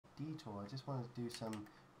detour. I just wanted to do some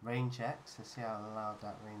rain checks to see how loud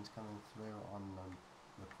that rain's coming through on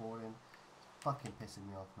recording. It's fucking pissing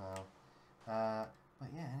me off now. But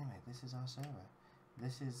yeah, anyway, this is our server.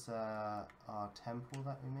 This is our temple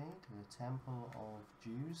that we made, the Temple of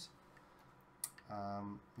Jews.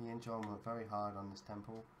 Me and John worked very hard on this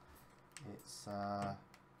temple. It's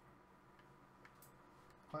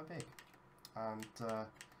quite big, and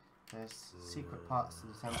there's secret parts to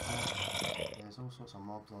the temple. There's all sorts of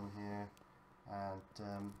mobs on here, and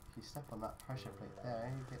if you step on that pressure plate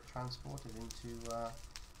there, you get transported into a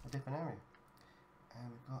different area. And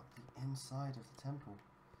we've got the inside of the temple.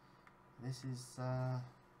 This is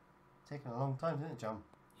taken a long time, didn't it, John?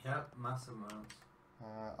 Yeah, massive amounts.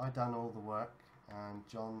 I done all the work, and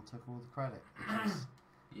John took all the credit.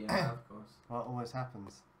 Yeah, of course. What always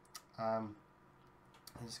happens. I'm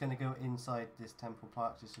just going to go inside this temple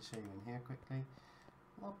part just to show you in here quickly.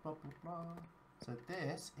 Blah, blah, blah, blah. So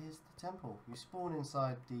this is the temple. You spawn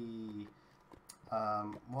inside the...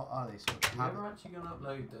 what are they? Sort of Are you ever actually going to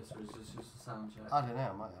upload this, or is this just a sound check? I don't know,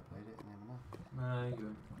 I might upload it, you never know. No, you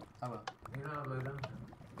won't. I will. You're going to upload anything.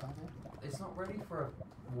 I do. It's not ready for a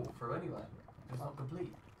walkthrough anyway. It's not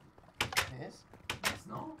complete. It is? It's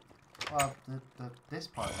not? Well, this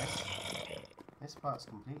part is. This part's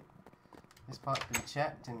complete. This part's been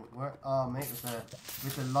checked and worked. Oh, mate,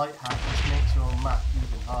 with the light hat, this makes your map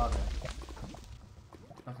even harder.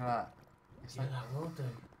 Look at that. It's Yeah, like, that will do.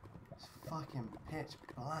 it's fucking pitch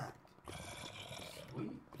black.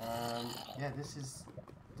 Sweet. Yeah, this is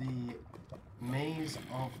the maze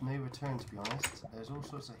of no return, to be honest. There's all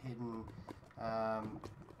sorts of hidden,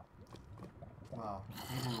 well,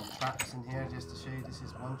 hidden traps in here, just to show you. This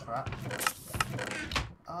is one trap.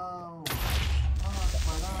 Oh, fuck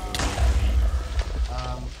my life.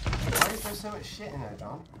 Why is there so much shit in there,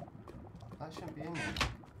 John? That shouldn't be in there.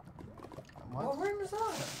 What room is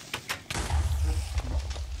that? The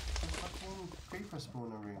fucking creeper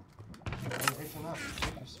spawner room. Open up,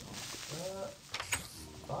 creeper spawn.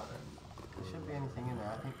 There should be anything in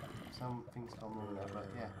there. I think something's gone wrong there, but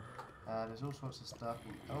yeah. There's all sorts of stuff.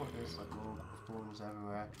 And, oh, there's like more spawners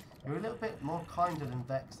everywhere. You're a little bit more kinder than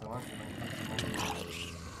Vex, though, aren't you? When it comes to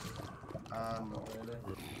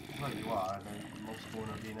well, you are. And then mob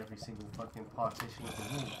spawner will be in every single fucking partition of the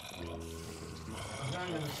wall. I'm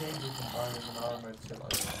going to change it from iron and armor to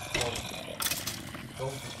like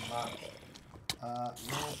gold and matte.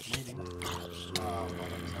 Yeah, maybe.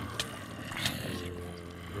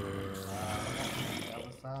 That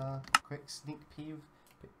was a quick sneak preview.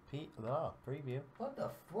 What the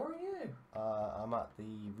f? Where are you? I'm at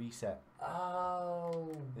the reset. Oh.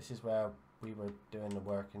 This is where we were doing the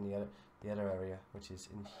work in the other area, which is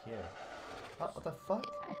in here. What the fuck?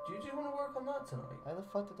 Do you just want to work on that tonight? How the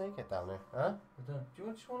fuck did they get down there? Huh? I don't. Do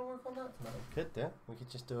you just want to work on that tonight? Could do. We could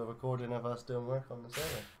just do a recording of us doing work on the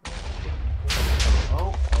server.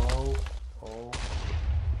 Oh.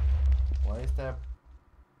 Why is there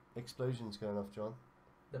explosions going off, John?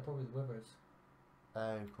 They're probably the withers.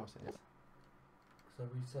 Oh, of course it is. Because I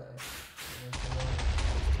reset it. Let's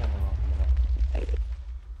turn them off a minute.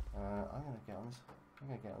 I'm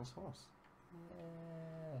gonna get on this horse.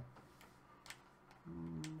 Yeah.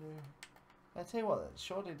 I tell you what,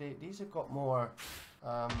 surely these have got more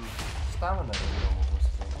stamina than normal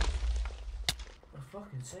horses, don't they? I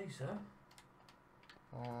fucking say so.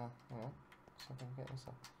 Yeah. Something getting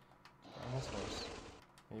some. Get on this horse.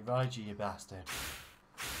 Hey, ride you bastard.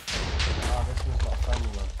 Oh, this one's not a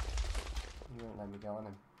friendly one. You won't let me go on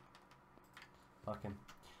him. Fuck him.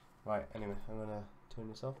 Right, anyway, I'm gonna turn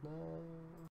this off now.